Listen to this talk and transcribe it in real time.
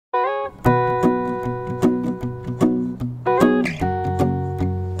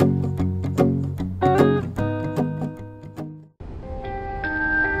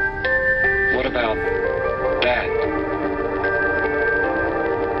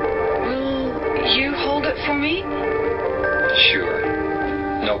it for me? Sure.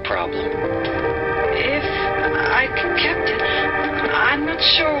 No problem. If I kept it, I'm not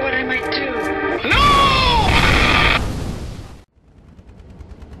sure what I might do. No!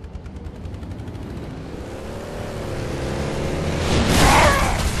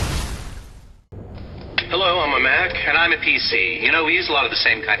 Hello, I'm a Mac. And I'm a PC. You know, we use a lot of the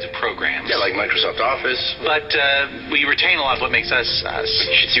same kinds of programs. Yeah, like Microsoft Office. But we retain a lot of what makes us us.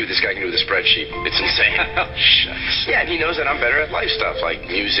 You should see what this guy can do with a spreadsheet. It's insane. Oh, shucks. Yeah, and he knows that I'm better at life stuff, like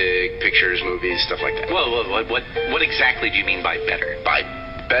music, pictures, movies, stuff like that. Well, what exactly do you mean by better? By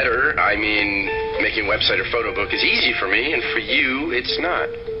better, I mean making a website or photo book is easy for me, and for you, it's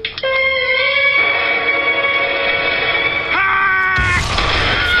not.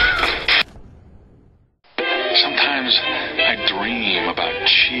 Sometimes I dream about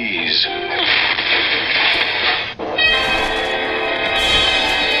cheese.